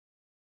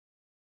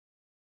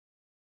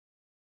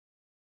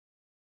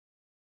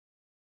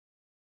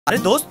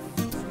আরে দোস্ত,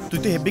 তুই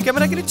তো হেভি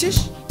ক্যামেরা কিনেছিস।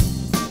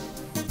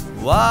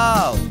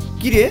 ওয়াও,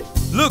 কি রে?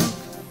 Look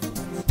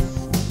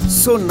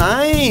so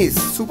nice,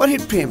 super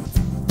hit frame.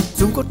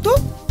 Zoom কর তো।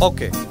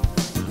 ওকে।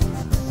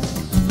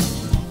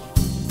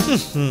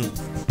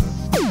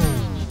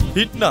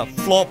 হিট না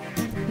ফ্লপ।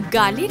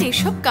 গালের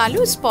এসব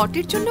কালো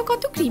স্পটের জন্য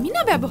কত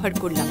ক্রিমিনা ব্যবহার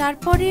করলাম,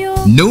 তারপরেও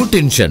নো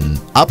টেনশন,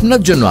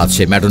 আপনার জন্য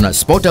আছে Madonna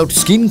spot out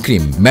skin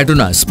cream.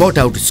 Madonna spot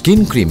out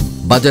skin cream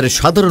বাজারের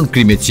সাধারণ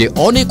ক্রিমের চেয়ে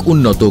অনেক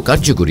উন্নত,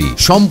 কার্যকরী,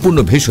 সম্পূর্ণ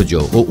ভেষজ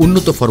ও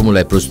উন্নত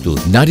ফর্মুলায় প্রস্তুত।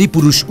 নারী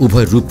পুরুষ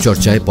উভয়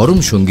রূপচর্চায় পরম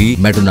সঙ্গী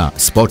Madonna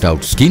spot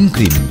out skin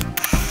cream.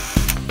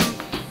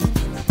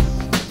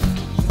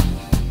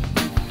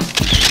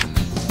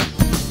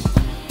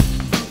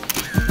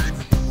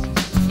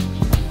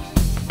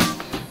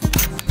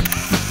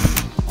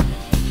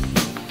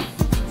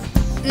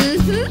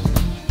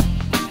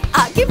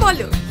 আগে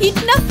বলো, হিট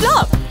না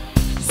flop?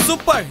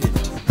 Super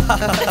hit.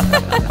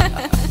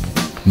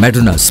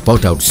 Madonna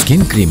spot out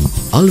skin cream,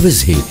 always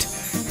hit.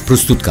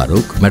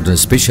 প্রস্তুতকারক Madonna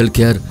special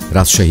care,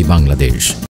 Rajshahi, Bangladesh.